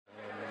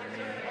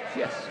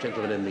Yes,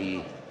 gentleman in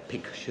the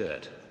pink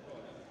shirt.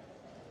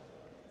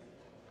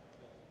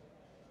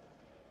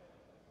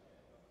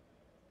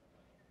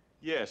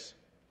 Yes.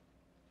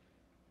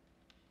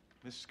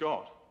 Miss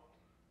Scott,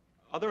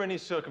 are there any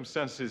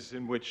circumstances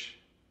in which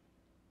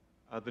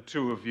the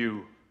two of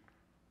you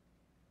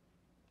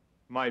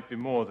might be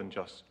more than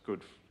just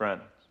good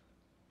friends?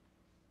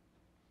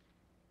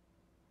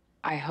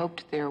 I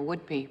hoped there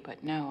would be,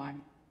 but no,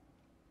 I'm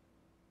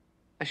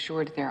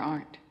assured there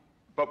aren't.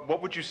 But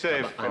what would you say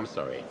if... I'm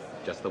sorry.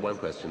 Just the one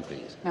question,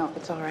 please. No,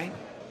 it's all right.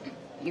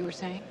 You were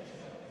saying?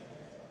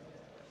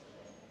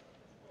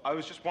 I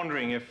was just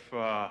wondering if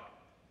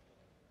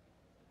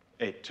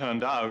it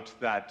turned out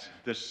that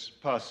this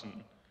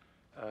person...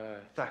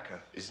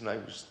 Thacker. His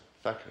name was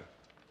Thacker.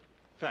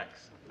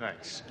 Thanks.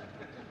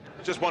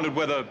 Just wondered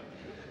whether,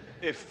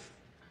 if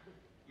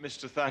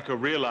Mr. Thacker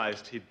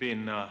realized he'd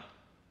been a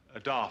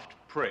daft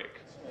prick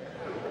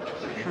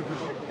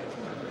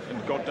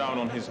and got down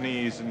on his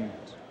knees and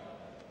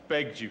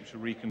begged you to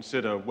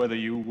reconsider whether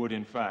you would,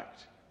 in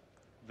fact,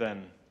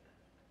 then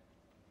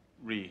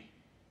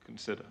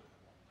reconsider.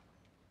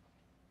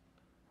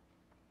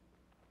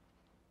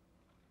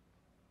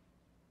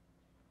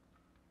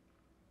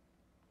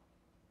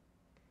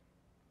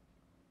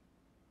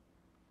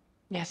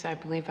 Yes, I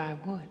believe I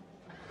would.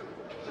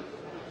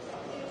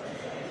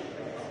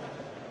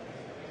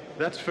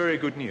 That's very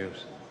good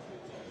news.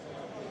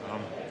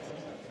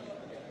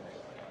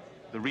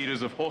 The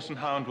readers of Horse and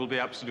Hound will be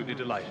absolutely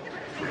delighted.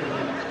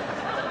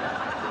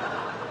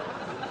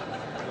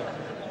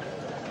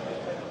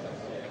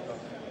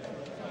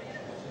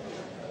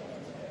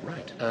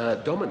 Right.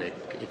 Dominic,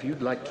 if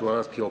you'd like to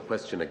ask your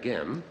question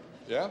again.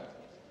 Yeah?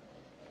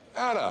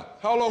 Anna,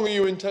 how long are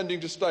you intending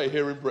to stay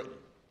here in Britain?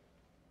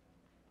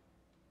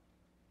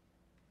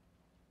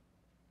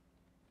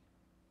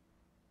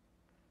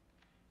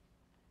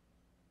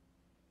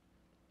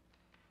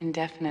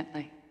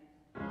 Indefinitely.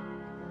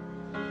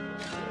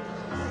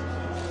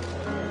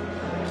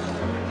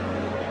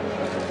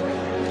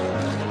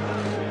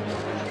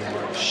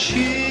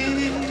 She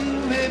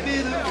may be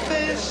the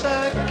face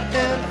I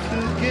can't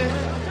forget,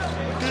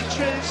 the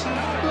trace of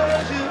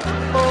pleasure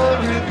or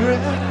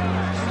regret,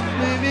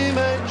 maybe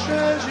my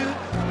treasure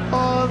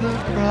or the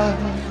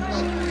price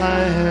I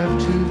have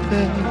to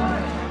pay.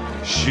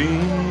 She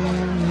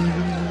may be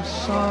the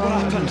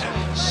song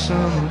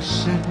summer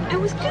sings. It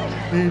was good.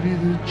 Maybe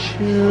the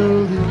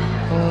chill that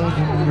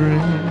autumn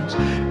brings,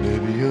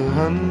 maybe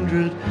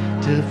 100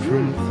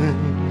 different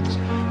things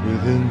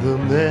within the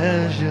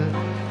measure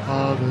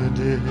of a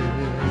day.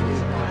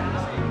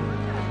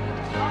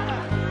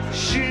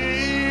 She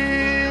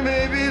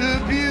may be the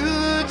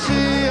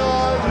beauty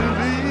or the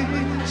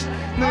beast,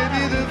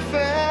 maybe the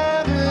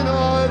famine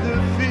or the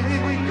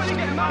feast,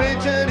 may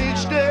turn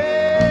each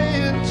day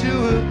into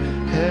a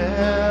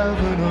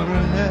heaven or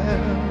a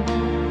hell.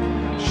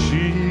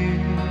 She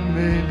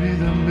may be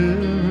the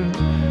mirror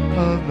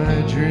of my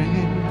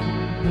dream,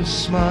 a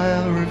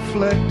smile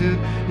reflected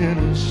in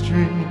a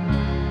stream.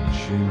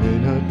 She may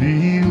not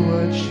be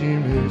what she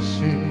may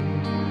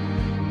seem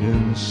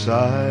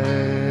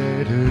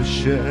inside her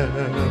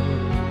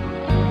shell.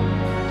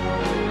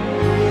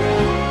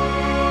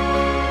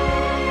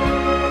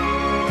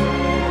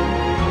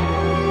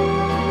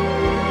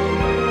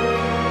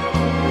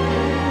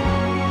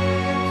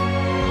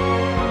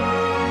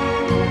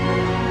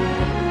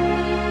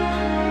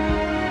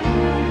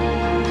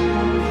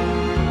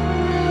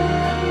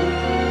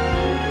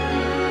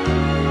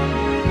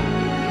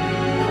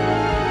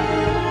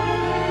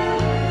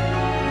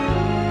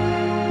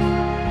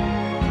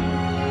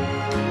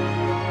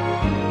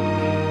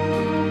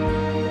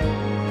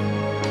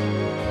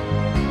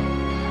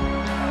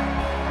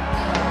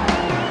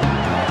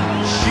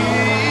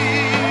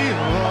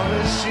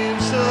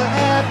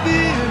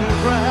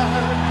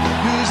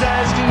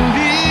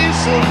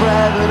 So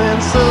private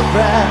and so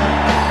bright,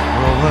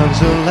 no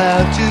one's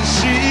allowed to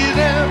see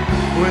them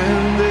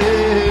when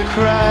they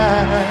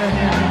cry.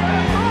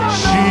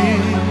 She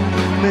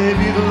may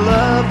be the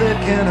love that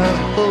cannot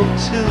hope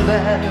to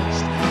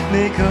last,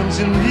 may come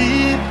to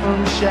me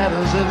from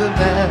shadows of the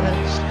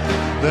past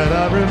that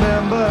I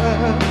remember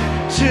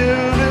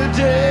till the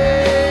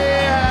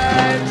day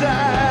I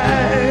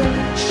die.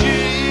 She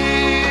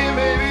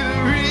may be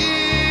the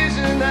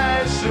reason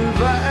I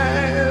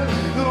survive,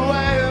 the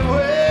why and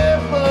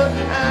wherefore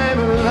I'm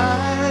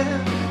alive,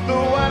 the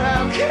one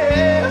I'll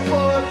care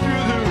for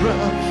through the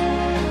rough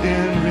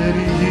and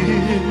ready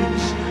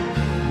years.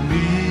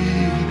 Me,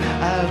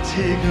 I'll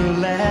take her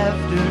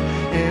laughter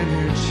and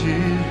her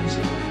tears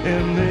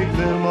and make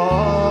them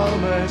all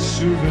my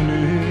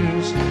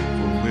souvenirs.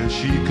 For where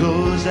she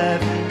goes,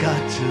 I've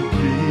got to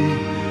be.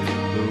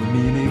 The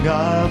meaning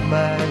of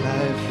my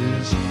life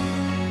is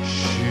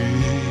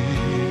she.